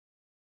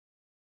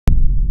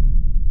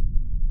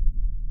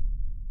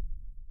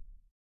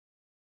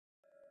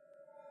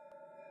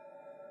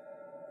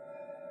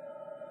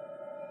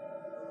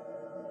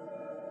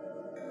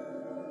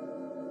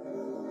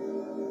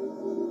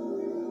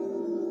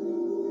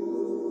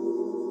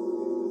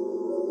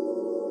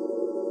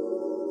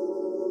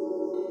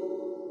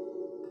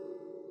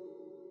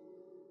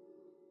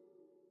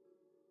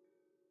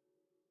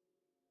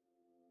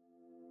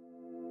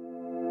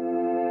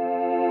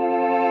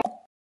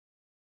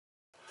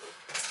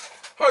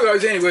Hi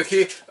guys, Andy Work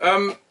here.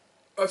 I'm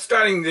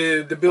starting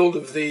the build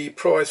of the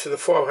prize for the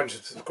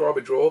 500 subscriber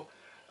draw,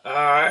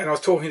 and I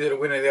was talking to the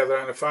winner the other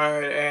day on the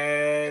phone,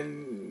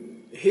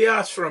 and he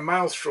asked for a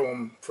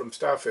Malstrom from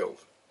Starfield.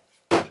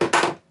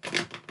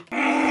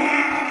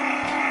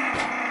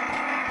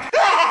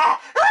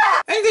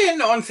 And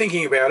then on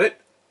thinking about it,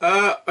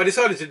 I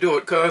decided to do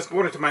it because I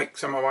wanted to make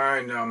some of my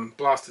own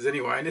blasters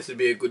anyway, and this would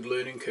be a good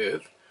learning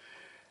curve.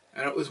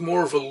 And it was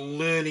more of a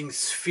learning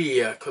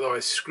sphere because I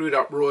screwed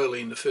up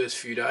royally in the first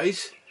few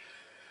days.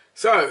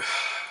 So,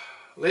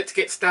 let's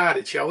get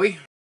started, shall we?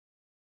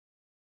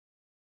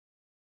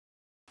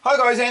 Hi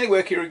guys, Andy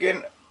Work here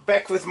again,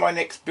 back with my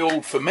next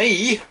build for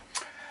me.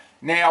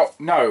 Now,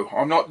 no,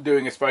 I'm not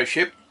doing a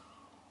spaceship.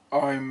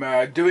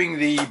 I'm doing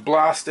the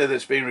blaster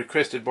that's been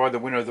requested by the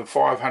winner of the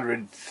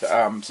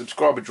 500th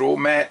subscriber draw,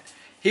 Matt.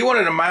 He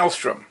wanted a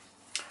Malstrom.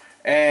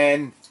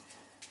 And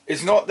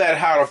it's not that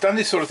hard. I've done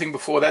this sort of thing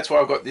before. That's why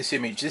I've got this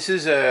image. This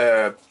is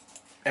a,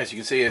 as you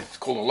can see, it's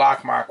called a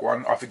Lark Mark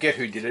one. I forget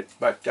who did it,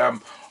 but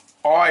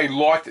I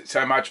liked it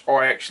so much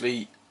I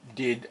actually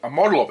did a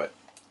model of it,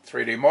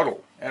 3D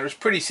model. And it was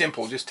pretty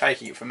simple, just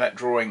taking it from that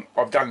drawing.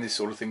 I've done this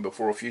sort of thing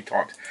before a few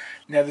times.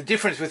 Now the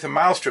difference with the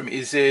Malstrom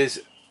is there's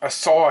a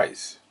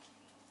size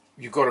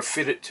you've got to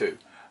fit it to.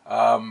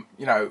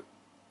 You know,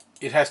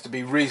 it has to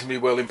be reasonably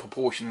well in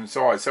proportion and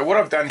size. So what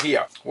I've done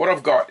here,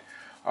 I've got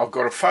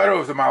a photo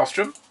of the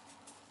Malstrom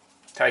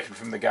taken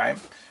from the game.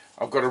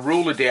 I've got a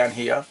ruler down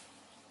here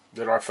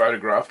that I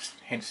photographed,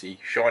 hence the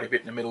shiny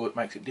bit in the middle that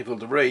makes it difficult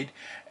to read,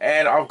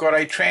 and I've got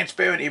a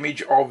transparent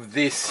image of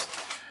this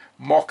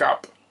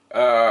mock-up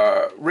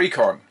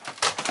Recon.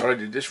 I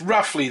did this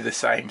roughly the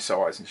same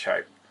size and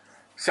shape.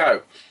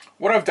 So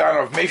what I've done,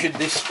 I've measured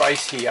this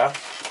space here,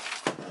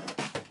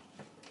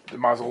 the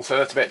muzzle, so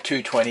that's about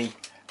 220.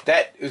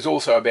 That is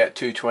also about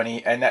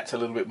 220, and that's a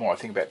little bit more, I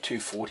think about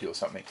 240 or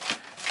something.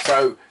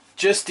 So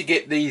just to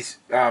get these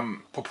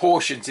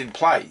proportions in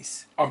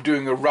place, I'm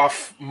doing a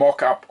rough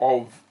mock-up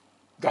of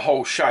the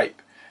whole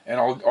shape. And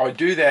I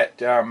do that,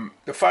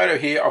 the photo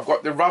here, I've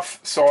got the rough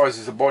size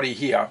of the body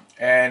here.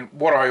 And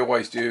what I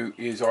always do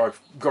is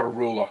I've got a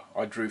ruler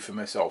I drew for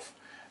myself.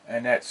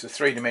 And that's a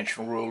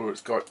three-dimensional ruler.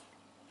 It's got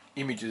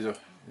images of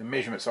the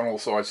measurements on all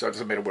sides, so it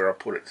doesn't matter where I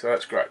put it. So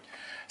that's great.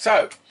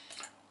 So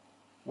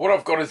what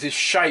I've got is this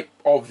shape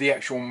of the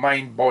actual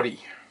main body.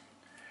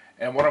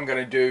 And what I'm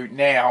going to do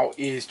now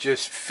is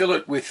just fill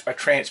it with a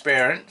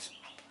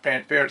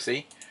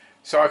transparency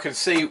so I can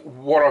see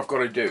what I've got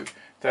to do.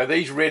 So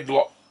these red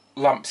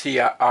lumps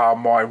here are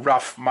my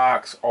rough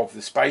marks of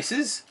the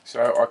spaces.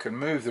 So I can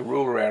move the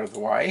ruler out of the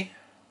way.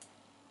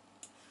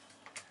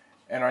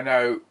 And I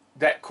know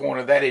that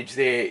corner, that edge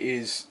there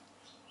is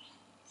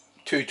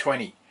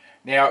 220.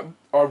 Now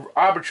I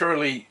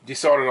arbitrarily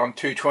decided on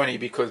 220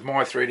 because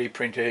my 3D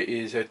printer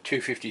is a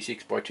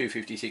 256 by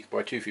 256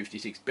 by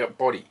 256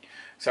 body.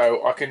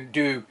 So I can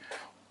do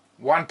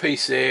one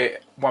piece there,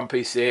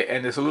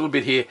 and there's a little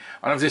bit here.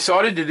 And I've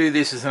decided to do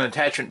this as an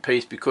attachment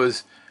piece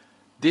because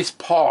this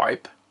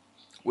pipe,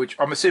 which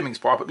I'm assuming is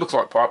pipe, it looks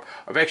like pipe,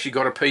 I've actually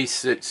got a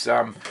piece that's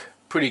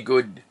pretty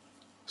good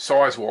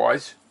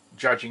size-wise,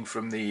 judging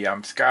from the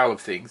scale of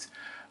things.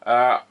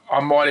 I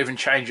might even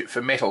change it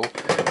for metal,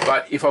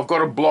 but if I've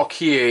got a block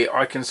here,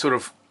 I can sort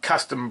of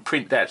custom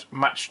print that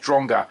much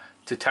stronger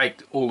to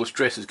take all the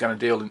stress it's going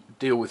to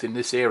deal with in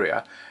this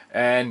area.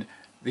 And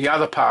the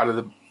other part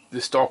of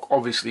the stock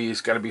obviously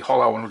is going to be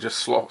hollow, and I'll just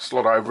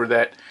slot over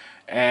that,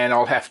 and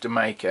I'll have to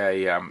make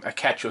a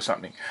catch or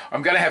something.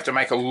 I'm going to have to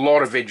make a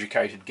lot of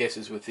educated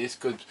guesses with this,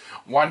 because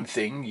one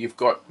thing, you've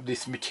got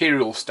this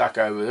material stuck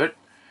over it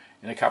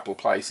in a couple of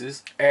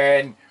places,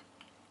 and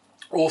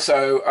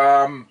also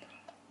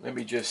let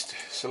me just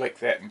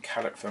select that and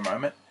cut it for a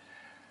moment.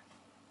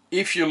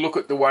 If you look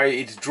at the way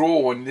it's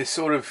drawn, this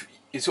sort of,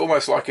 it's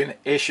almost like an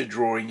Escher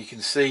drawing. You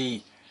can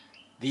see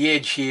the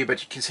edge here,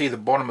 but you can see the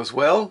bottom as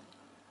well.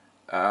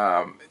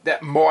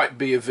 That might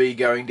be a V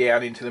going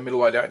down into the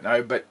middle, I don't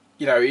know, but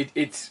you know,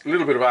 it's a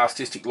little bit of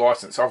artistic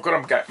license, so I've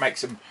got to make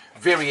some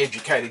very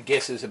educated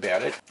guesses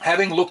about it.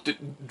 Having looked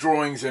at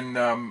drawings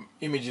and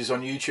images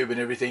on YouTube and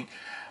everything,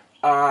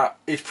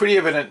 it's pretty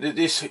evident that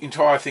this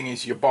entire thing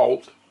is your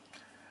bolt,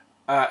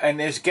 and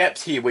there's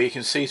gaps here where you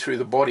can see through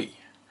the body.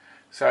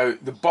 So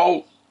the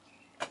bolt,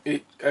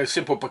 a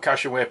simple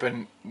percussion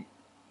weapon,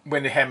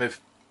 when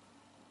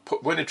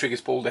the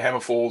trigger's pulled, the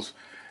hammer falls,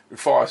 it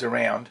fires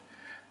around.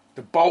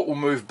 The bolt will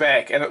move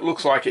back, and it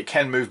looks like it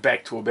can move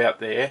back to about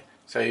there,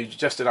 so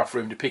just enough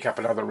room to pick up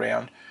another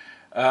round.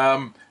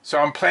 So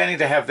I'm planning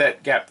to have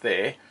that gap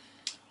there.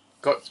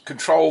 Got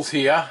controls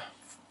here,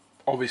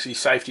 obviously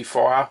safety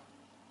fire.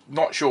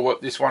 Not sure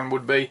what this one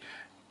would be.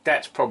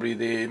 That's probably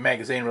the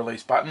magazine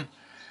release button.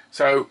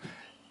 So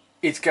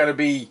it's going to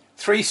be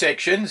 3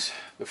 sections: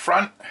 the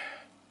front,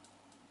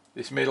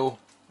 this middle,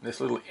 and this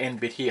little end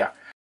bit here.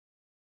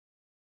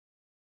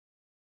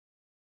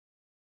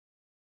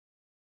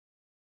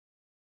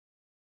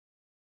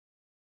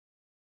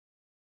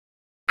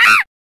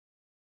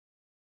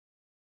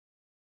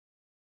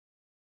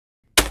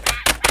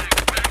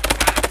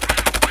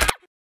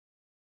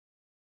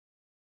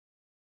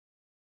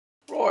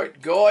 Right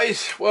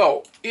guys,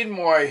 well, in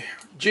my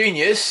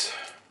genius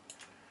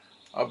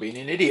I've been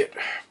an idiot,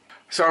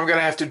 so I'm going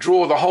to have to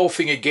draw the whole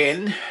thing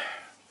again,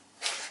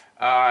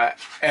 and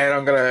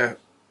I'm going to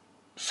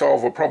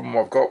solve a problem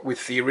I've got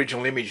with the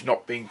original image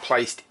not being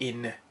placed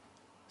in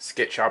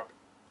SketchUp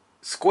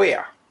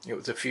square. It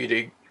was a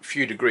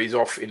few degrees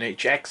off in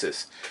each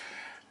axis.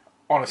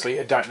 Honestly,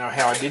 I don't know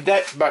how I did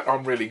that, but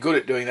I'm really good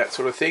at doing that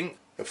sort of thing.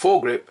 The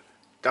foregrip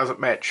doesn't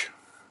match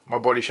my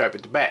body shape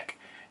at the back,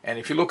 and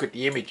if you look at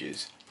the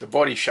images, the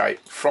body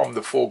shape from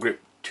the foregrip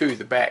to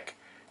the back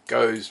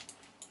goes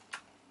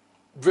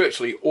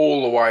virtually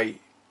all the way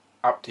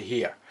up to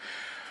here.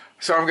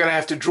 So I'm going to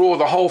have to draw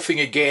the whole thing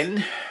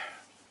again.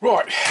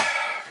 Right,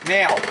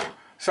 now,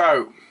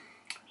 so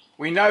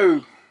we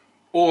know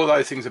all of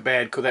those things are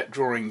bad because that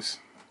drawing's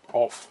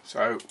off,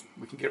 so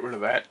we can get rid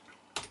of that.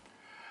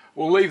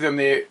 We'll leave them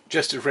there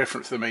just as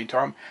reference for the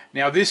meantime.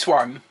 Now this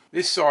one,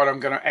 this side,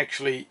 I'm going to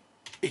actually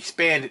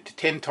expand it to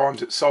 10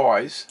 times its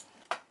size.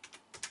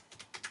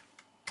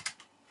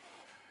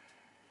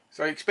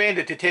 So expand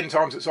it to 10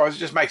 times its size, it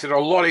just makes it a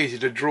lot easier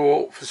to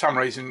draw. For some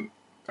reason,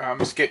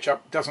 SketchUp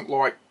doesn't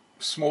like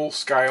small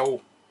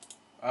scale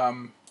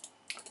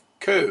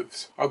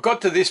curves. I've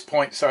got to this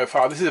point so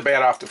far. This is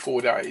about after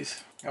 4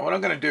 days. Now what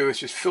I'm going to do is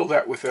just fill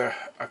that with a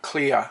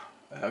clear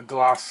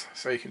glass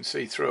so you can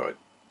see through it.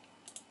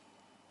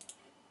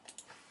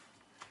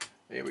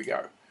 There we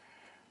go.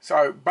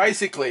 So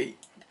basically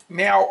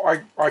now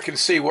I can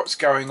see what's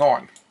going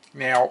on.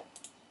 Now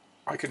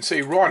I can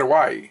see right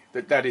away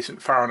that that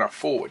isn't far enough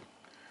forward.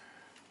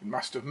 It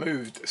must have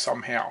moved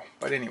somehow,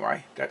 but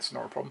anyway, that's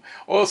not a problem.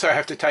 I also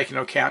have to take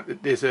into account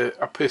that there's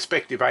a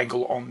perspective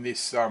angle on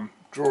this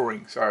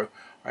drawing, so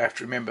I have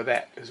to remember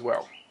that as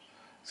well.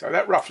 So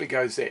that roughly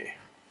goes there.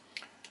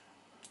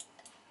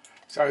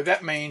 So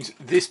that means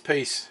this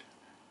piece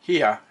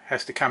here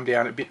has to come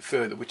down a bit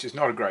further, which is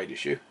not a great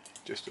issue,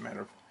 just a matter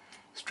of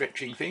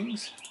stretching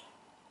things.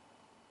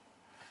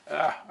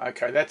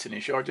 Okay, that's an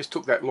issue. I just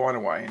took that line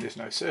away and there's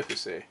no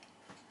surface there.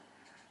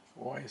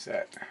 Why is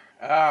that?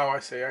 Oh, I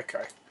see,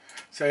 okay.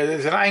 So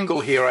there's an angle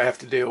here I have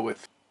to deal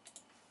with.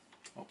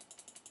 Oh.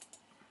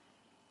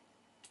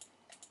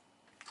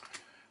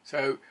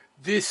 So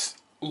this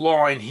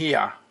line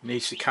here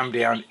needs to come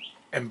down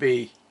and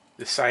be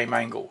the same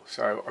angle.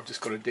 So I've just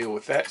got to deal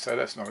with that, so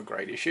that's not a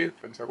great issue.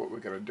 And so what we're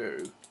going to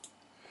do is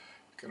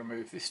going to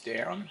move this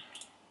down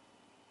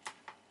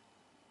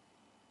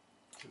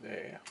to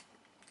there.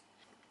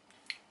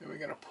 Then we're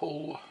going to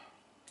pull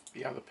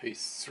the other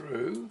piece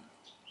through.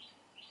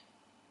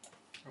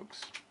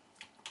 Oops.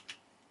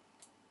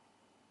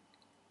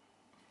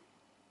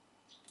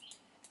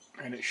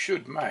 And it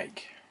should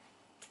make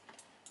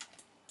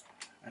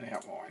an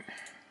outline.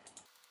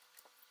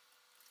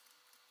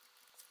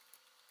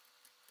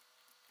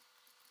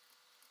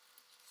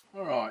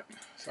 Alright,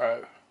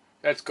 so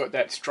that's got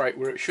that straight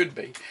where it should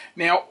be.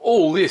 Now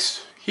all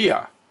this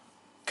here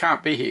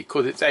can't be here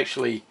because it's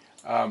actually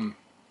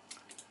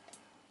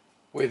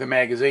where the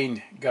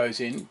magazine goes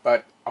in,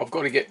 but I've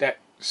got to get that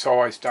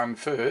size done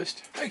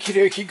first. Okie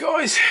dokie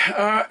guys,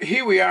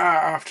 here we are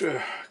after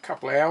a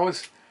couple of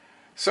hours.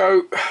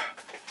 So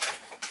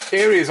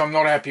areas I'm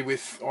not happy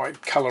with, I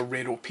colour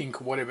red or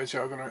pink or whatever,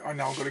 so I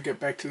know I've got to get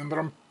back to them, but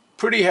I'm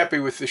pretty happy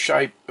with the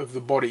shape of the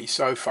body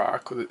so far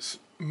because it's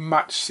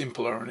much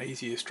simpler and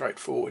easier,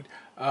 straightforward.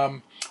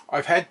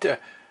 I've had to,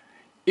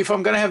 if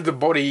I'm going to have the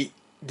body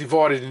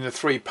divided into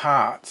 3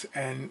 parts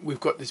and we've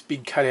got this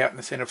big cutout in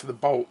the centre for the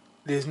bolt,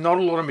 there's not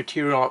a lot of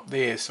material up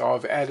there, so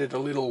I've added a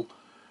little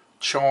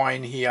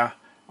chine here.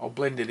 I'll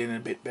blend it in a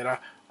bit better,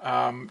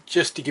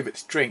 just to give it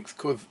strength,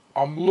 because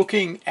I'm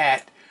looking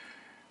at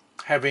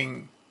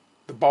having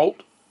the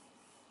bolt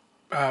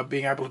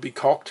being able to be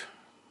cocked,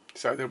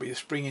 so there'll be a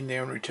spring in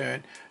there in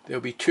return. There'll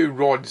be 2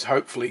 rods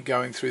hopefully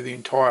going through the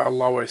entire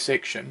lower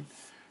section,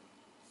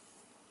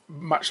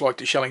 much like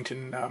the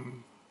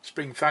Shellington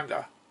Spring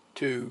Thunder,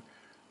 to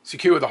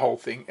secure the whole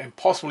thing, and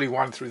possibly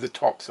 1 through the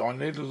top, so I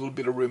need a little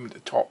bit of room at the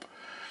top.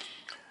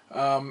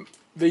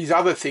 These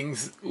other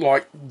things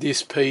like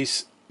this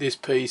piece,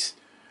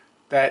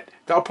 that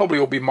they'll probably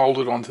all be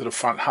moulded onto the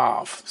front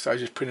half, so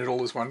just print it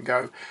all as one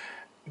go.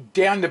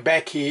 Down the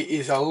back here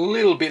is a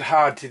little bit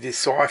hard to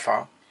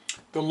decipher.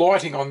 The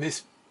lighting on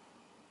this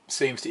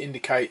seems to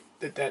indicate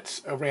that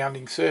that's a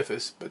rounding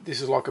surface, but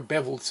this is like a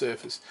beveled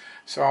surface,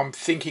 so I'm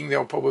thinking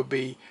there'll probably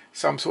be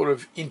some sort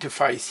of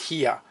interface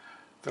here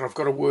that I've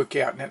got to work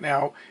out.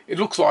 Now it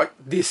looks like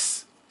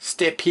this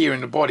step here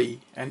in the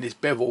body and this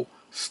bevel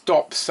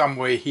stops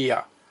somewhere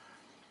here,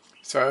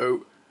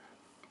 so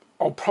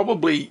I'll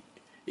probably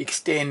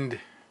extend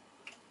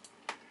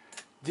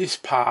this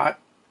part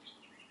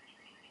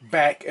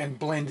back and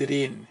blend it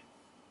in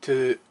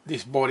to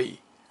this body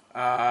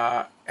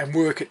and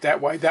work it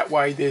that way. That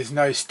way there's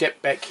no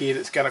step back here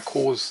that's going to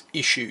cause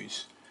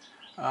issues.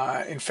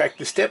 In fact,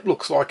 the step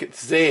looks like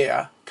it's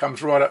there,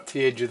 comes right up to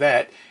the edge of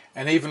that,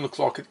 and even looks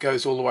like it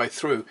goes all the way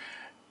through.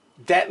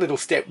 That little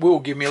step will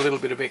give me a little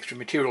bit of extra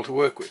material to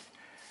work with.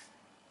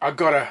 I've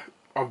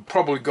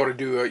probably got to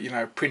do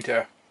a, print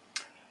a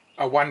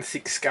a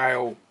 1/6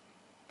 scale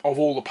of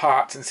all the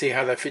parts and see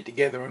how they fit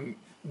together and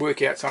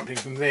work out something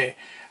from there.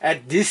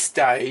 At this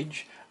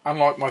stage,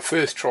 unlike my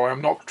first try,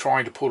 I'm not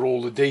trying to put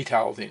all the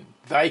details in.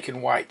 They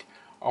can wait.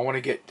 I want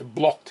to get the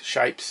blocked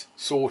shapes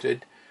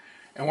sorted,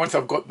 and once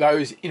I've got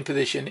those in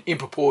position, in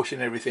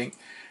proportion, everything,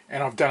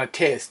 and I've done a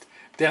test,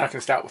 then I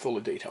can start with all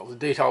the details. The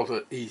details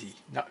are easy,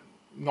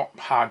 not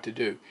hard to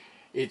do.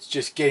 It's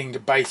just getting the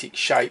basic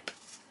shape,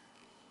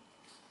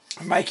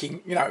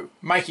 making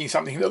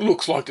something that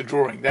looks like the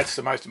drawing. That's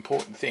the most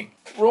important thing.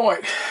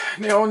 Right,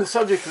 now on the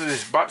subject of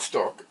this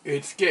buttstock,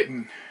 it's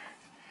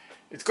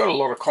got a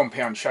lot of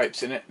compound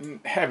shapes in it, and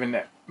having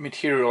that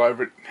material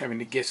over it, having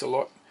to guess a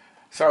lot.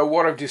 So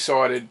what I've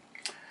decided,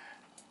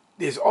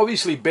 there's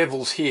obviously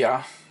bevels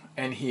here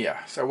and here.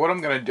 So what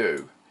I'm going to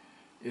do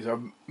is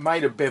I've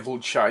made a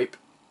beveled shape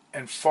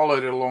and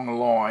followed it along the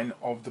line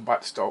of the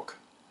buttstock,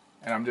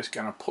 and I'm just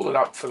going to pull it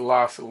up for the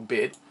last little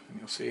bit, and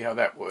you'll see how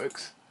that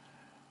works.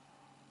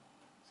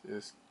 So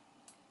just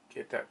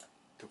get that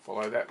to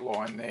follow that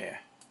line there.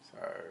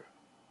 So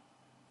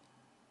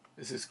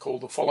this is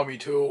called the Follow Me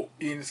tool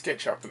in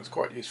SketchUp, and it's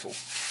quite useful.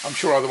 I'm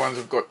sure other ones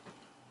have got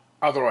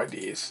other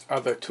ideas,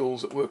 other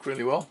tools that work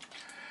really well.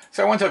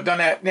 So once I've done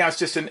that, now it's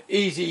just an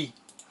easy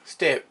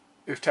step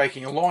of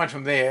taking a line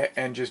from there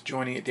and just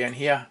joining it down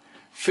here.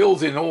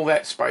 Fills in all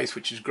that space,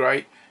 which is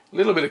great. A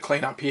little bit of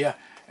clean up here,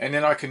 and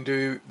then I can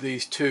do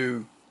these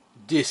two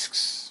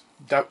discs,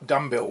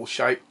 dumbbell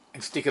shape,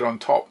 and stick it on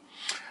top.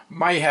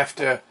 May have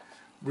to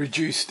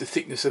reduce the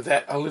thickness of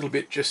that a little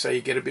bit just so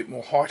you get a bit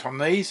more height on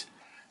these.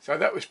 So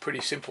that was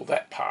pretty simple,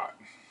 that part.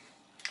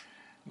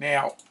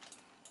 Now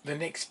the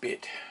next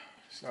bit,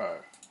 so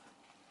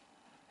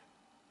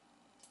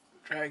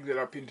drag that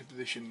up into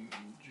position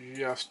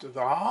just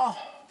there,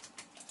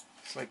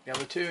 select the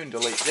other two and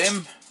delete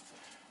them.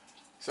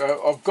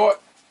 So I've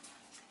got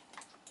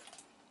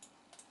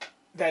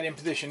that in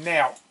position.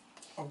 Now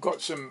I've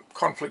got some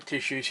conflict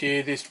issues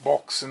here, this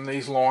box and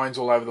these lines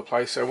all over the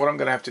place, so what I'm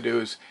going to have to do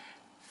is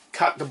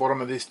cut the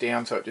bottom of this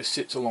down so it just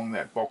sits along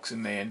that box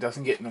in there and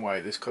doesn't get in the way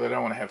of this, because I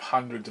don't want to have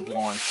hundreds of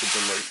lines to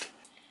delete.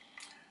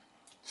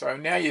 So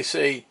now you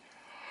see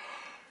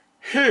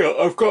here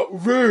I've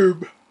got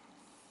room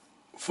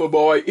for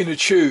my inner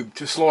tube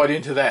to slide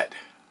into that.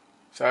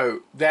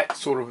 So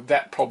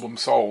that problem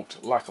solved,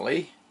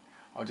 luckily.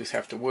 I'll just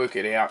have to work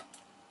it out,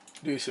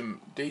 do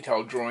some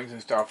detailed drawings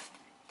and stuff.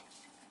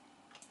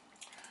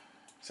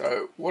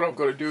 So what I've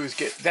got to do is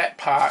get that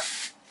part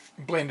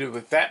blended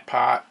with that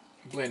part,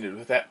 blended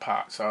with that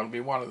part. So it'll be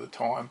one at a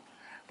time.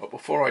 But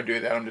before I do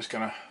that, I'm just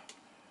going to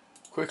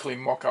quickly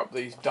mock up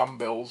these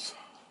dumbbells,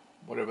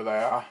 whatever they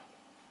are,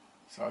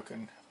 so I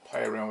can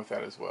play around with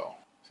that as well.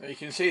 So you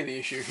can see the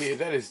issue here.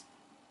 That is,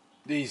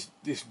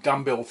 this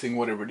dumbbell thing,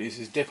 whatever it is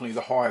definitely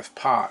the highest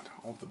part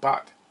of the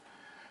butt,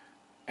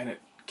 and it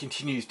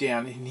continues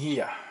down in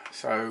here.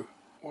 So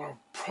what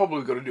I've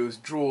probably got to do is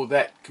draw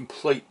that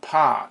complete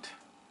part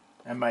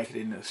and make it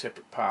into a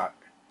separate part,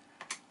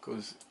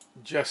 because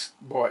just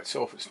by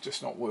itself it's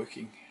just not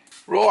working.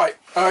 Right,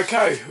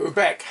 okay, we're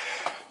back.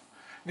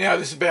 Now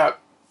this is about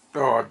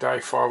day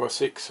 5 or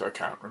 6, I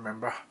can't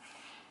remember.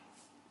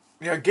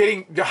 Now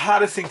the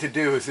hardest thing to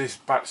do is this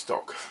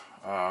buttstock.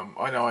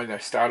 I know I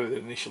started it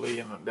initially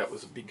and that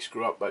was a big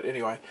screw up, but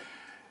anyway,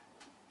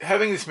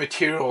 having this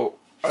material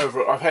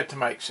over, I've had to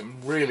make some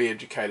really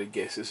educated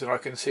guesses, and I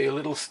can see a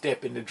little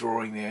step in the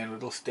drawing there, and a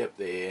little step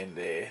there and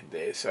there and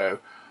there. So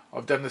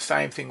I've done the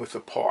same thing with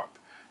the pipe.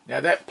 Now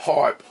that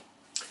pipe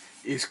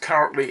is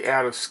currently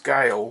out of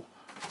scale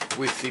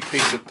with the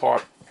piece of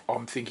pipe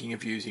I'm thinking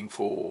of using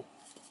for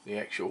the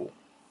actual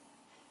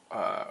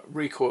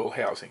recoil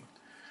housing.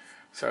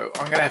 So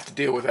I'm going to have to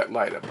deal with that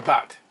later,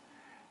 but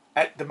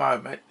at the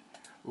moment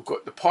we've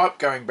got the pipe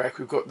going back,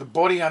 we've got the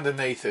body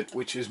underneath it,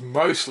 which is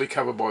mostly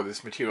covered by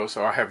this material,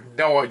 so I have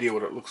no idea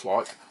what it looks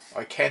like.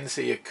 I can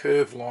see a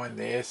curved line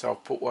there, so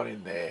I've put one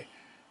in there,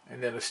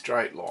 and then a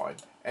straight line,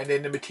 and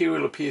then the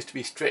material appears to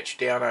be stretched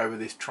down over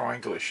this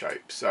triangular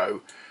shape.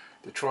 So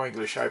the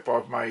triangular shape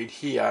I've made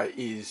here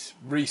is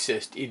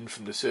recessed in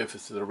from the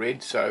surface of the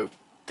red, so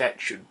that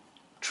should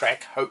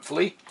track,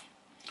 hopefully.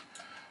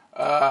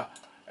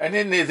 And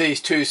then there are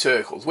these two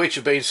circles, which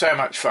have been so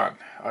much fun.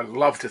 I'd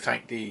love to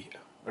thank the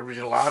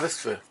original artist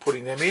for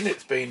putting them in.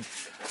 It's been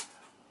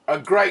a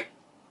great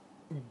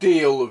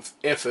deal of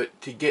effort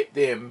to get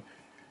them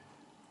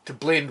to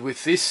blend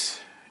with this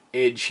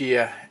edge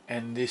here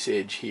and this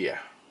edge here.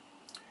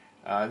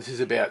 This is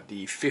about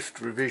the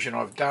 5th revision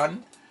I've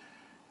done,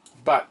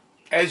 but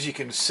as you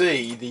can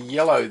see, the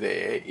yellow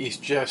there is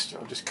just,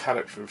 I'll just cut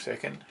it for a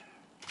second,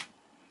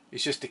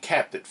 it's just a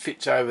cap that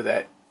fits over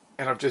that,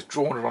 and I've just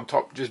drawn it on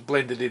top, just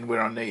blended in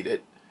where I need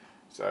it.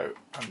 So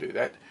undo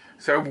that.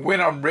 So when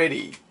I'm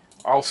ready,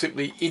 I'll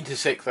simply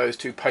intersect those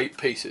two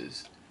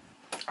pieces.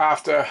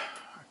 After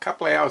a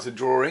couple of hours of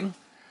drawing,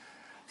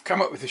 I've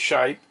come up with a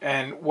shape,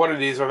 and what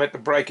it is, I've had to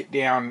break it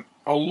down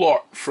a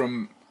lot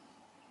from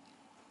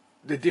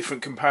the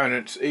different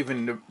components,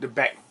 even the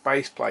back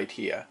base plate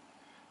here.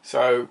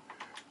 So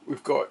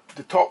we've got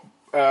the top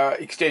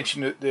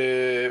extension that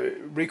the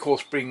recoil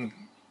spring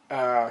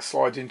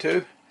slides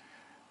into,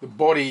 the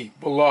body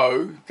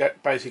below,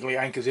 that basically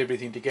anchors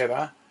everything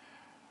together,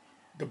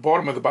 the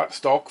bottom of the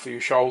buttstock for your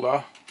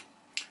shoulder,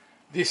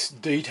 this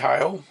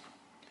detail,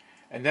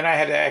 and then I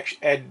had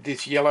to add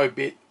this yellow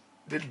bit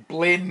that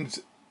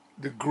blends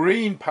the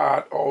green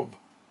part of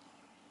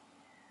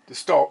the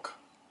stock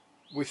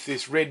with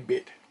this red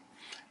bit.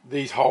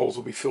 These holes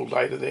will be filled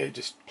later, they're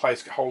just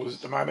placeholders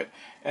at the moment.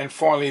 And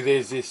finally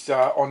there's this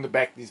on the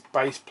back, this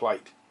base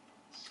plate.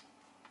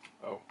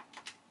 Oh,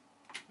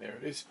 there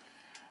it is.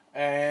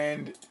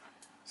 And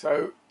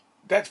so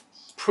that's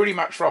pretty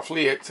much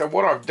roughly it. So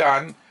what I've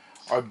done,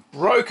 I've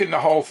broken the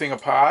whole thing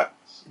apart.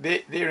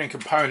 They're in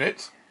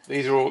components.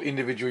 These are all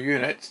individual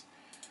units.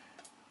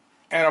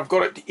 And I've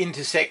got it to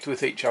intersect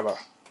with each other.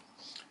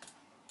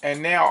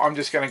 And now I'm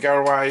just going to go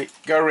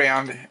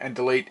around and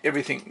delete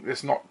everything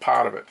that's not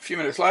part of it. A few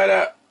minutes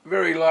later,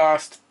 very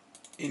last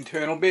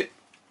internal bit,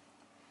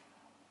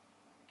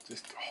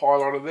 just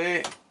highlighted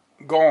there,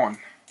 gone.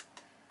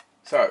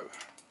 So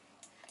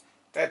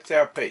that's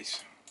our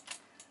piece.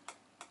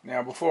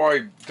 Now before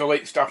I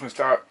delete stuff and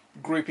start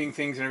grouping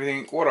things and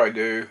everything, what I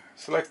do,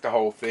 select the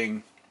whole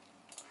thing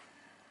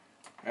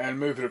and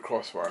move it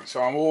across one.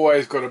 So I'm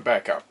always got a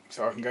backup,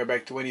 so I can go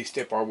back to any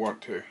step I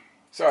want to.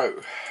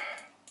 So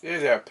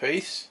there's our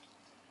piece,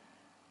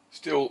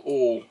 still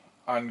all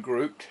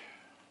ungrouped.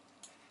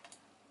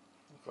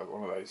 Looks like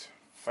one of those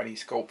funny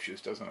sculptures,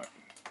 doesn't it?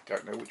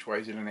 Don't know which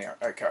way's in and out.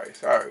 Okay,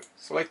 so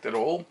select it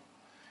all,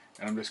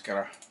 and I'm just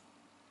going to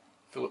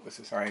fill it with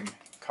the same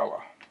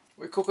colour.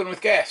 We're cooking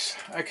with gas.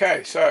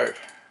 Okay, so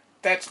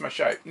that's my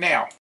shape.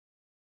 Now,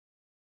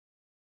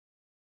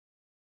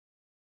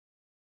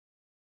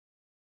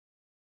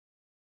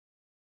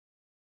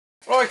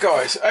 right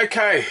guys,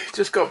 okay,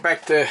 just got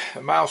back to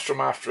Malstrom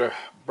after a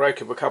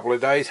break of a couple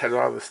of days, had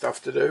other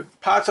stuff to do.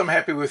 Parts I'm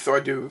happy with I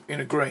do in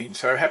a green,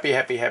 so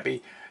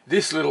happy.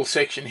 This little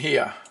section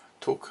here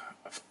took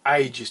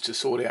ages to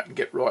sort out and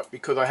get right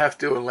because I have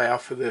to allow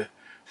for the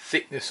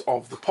thickness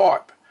of the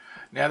pipe.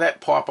 Now that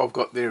pipe I've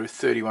got there is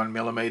 31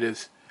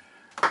 millimeters.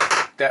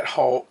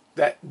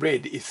 That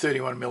red is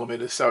 31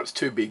 millimeters, so it's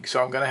too big,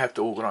 so I'm going to have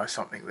to organise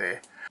something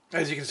there.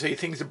 As you can see,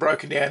 things are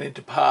broken down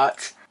into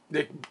parts.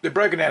 They're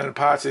broken down into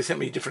parts. They're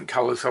simply different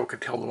colours, so I can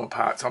tell them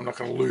apart, so I'm not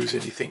going to lose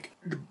anything.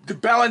 The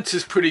balance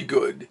is pretty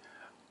good.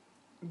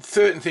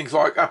 Certain things,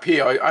 like up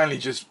here, I only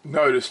just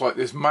noticed, like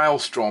there's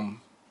Malstrom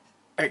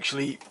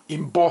actually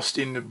embossed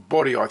in the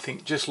body, I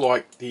think, just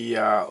like the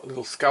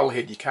little skull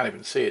head. You can't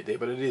even see it there,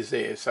 but it is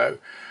there. So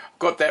I've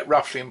got that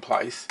roughly in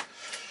place.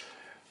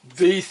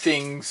 These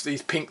things,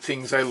 these pink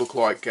things, they look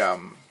like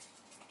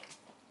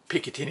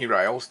Picatinny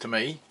rails to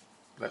me.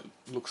 That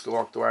looks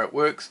like the way it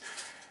works.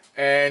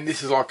 And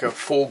this is like a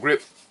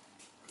foregrip,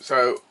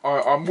 so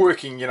I'm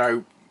working, you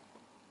know,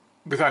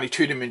 with only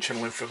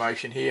two-dimensional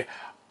information here.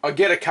 I've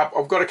got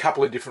a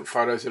couple of different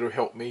photos that will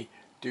help me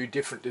do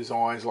different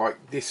designs.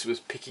 Like this was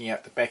picking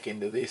out the back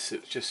end of this.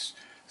 It's just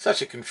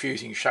such a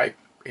confusing shape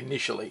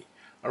initially.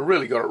 I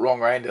really got it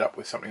wrong. I ended up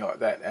with something like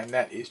that, and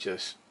that is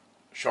just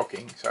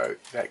shocking. So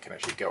that can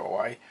actually go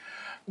away.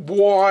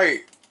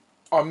 Why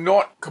I'm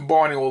not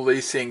combining all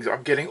these things,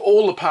 I'm getting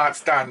all the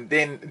parts done,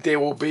 then there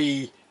will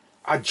be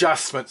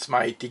adjustments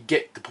made to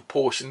get the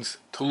proportions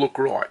to look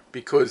right,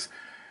 because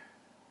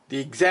the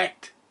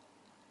exact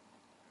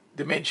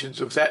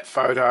dimensions of that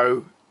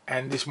photo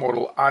and this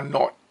model are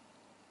not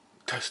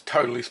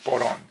totally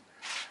spot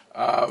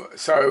on.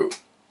 So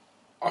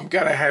I'm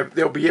going to have,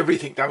 there'll be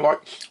everything done.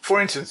 Like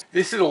for instance,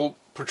 this little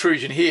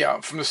protrusion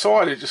here, from the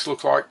side it just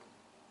looks like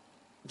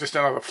just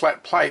another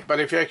flat plate, but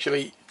if you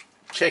actually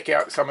check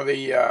out some of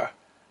the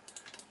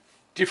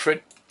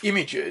different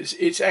images,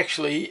 it's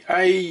actually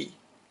a,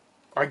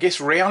 I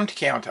guess, round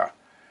counter,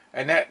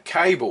 and that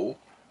cable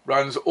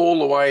runs all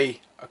the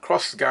way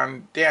across the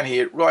gun down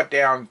here, right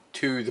down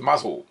to the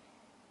muzzle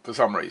for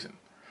some reason.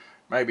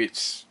 Maybe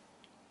it's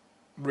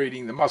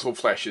reading the muzzle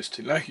flashes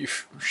to know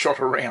you've shot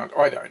around,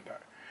 I don't know.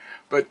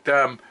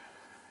 But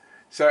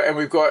so, and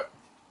we've got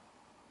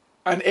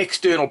an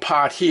external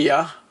part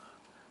here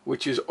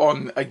which is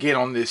on, again,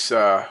 on this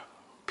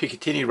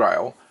Picatinny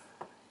rail.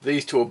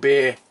 These two are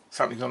bare,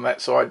 something's on that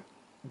side,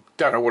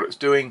 don't know what it's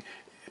doing.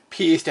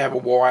 Appears to have a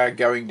wire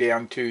going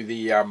down to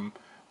the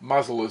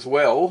muzzle as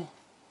well,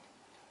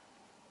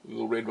 a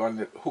little red one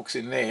that hooks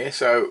in there.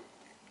 So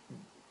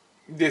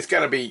there's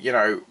going to be, you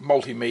know,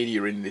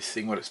 multimedia in this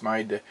thing when it's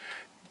made.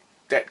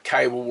 That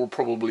cable will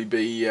probably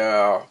be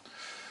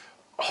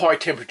high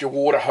temperature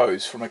water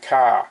hose from a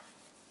car,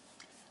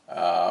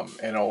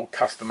 and I'll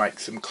custom make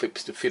some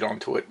clips to fit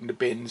onto it and the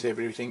bends,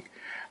 everything.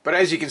 But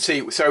as you can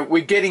see, so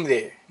we're getting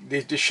there.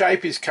 The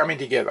shape is coming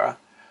together.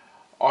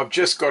 I've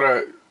just got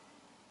to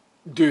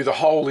do the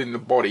hole in the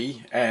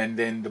body and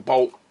then the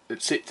bolt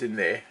that sits in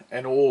there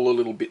and all the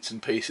little bits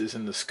and pieces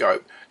in the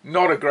scope.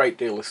 Not a great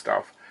deal of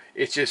stuff.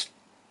 It's just,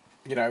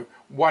 you know,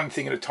 one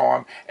thing at a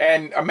time.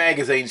 And a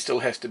magazine still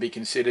has to be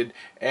considered,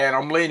 and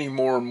I'm leaning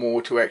more and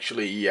more to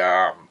actually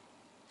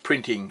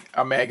printing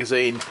a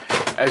magazine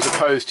as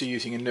opposed to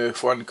using a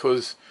Nerf one,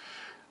 because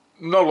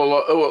not a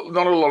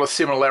lot of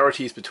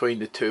similarities between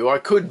the two. I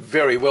could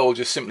very well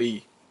just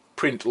simply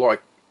print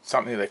like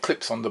something that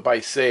clips on the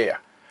base there,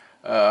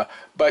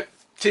 but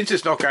since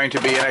it's not going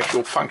to be an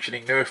actual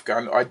functioning Nerf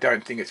gun, I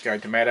don't think it's going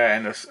to matter,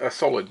 and a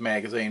solid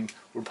magazine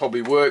would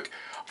probably work.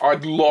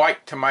 I'd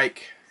like to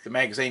make the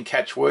magazine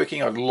catch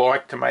working. I'd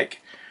like to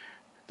make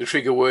the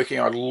trigger working.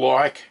 I'd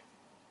like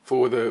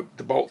for the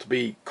bolt to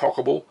be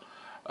cockable,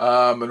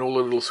 and all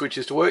the little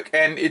switches to work,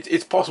 and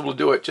it's possible to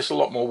do it, just a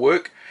lot more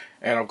work,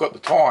 and I've got the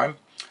time,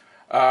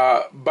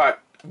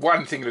 but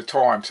one thing at a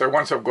time. So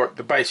once I've got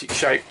the basic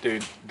shape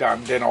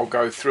done, then I'll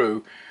go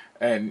through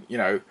and, you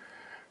know,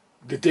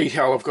 the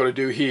detail I've got to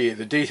do here,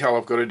 the detail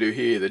I've got to do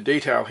here, the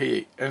detail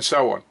here, and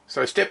so on.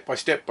 So step by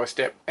step by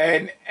step.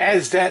 And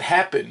as that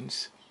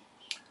happens,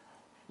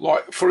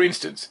 like for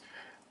instance,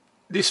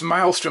 this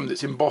Maelstrom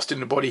that's embossed in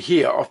the body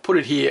here, I've put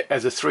it here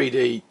as a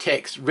 3D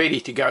text ready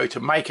to go to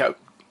make up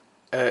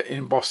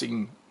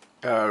embossing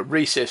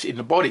recess in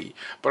the body,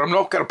 but I'm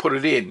not going to put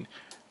it in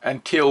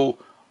until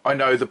I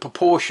know the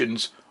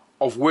proportions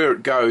of where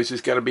it goes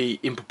is going to be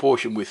in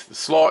proportion with the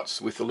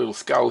slots, with the little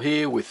skull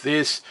here, with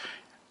this,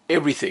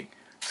 everything.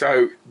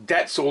 So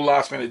that's all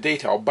last minute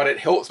detail, but it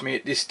helps me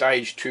at this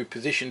stage to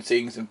position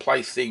things and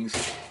place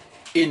things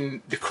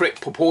in the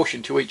correct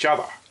proportion to each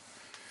other.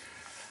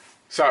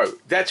 So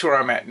that's where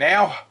I'm at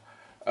now.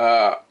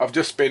 I've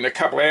just spent a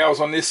couple of hours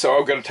on this, so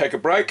I'm going to take a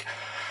break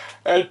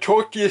and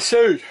talk to you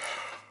soon.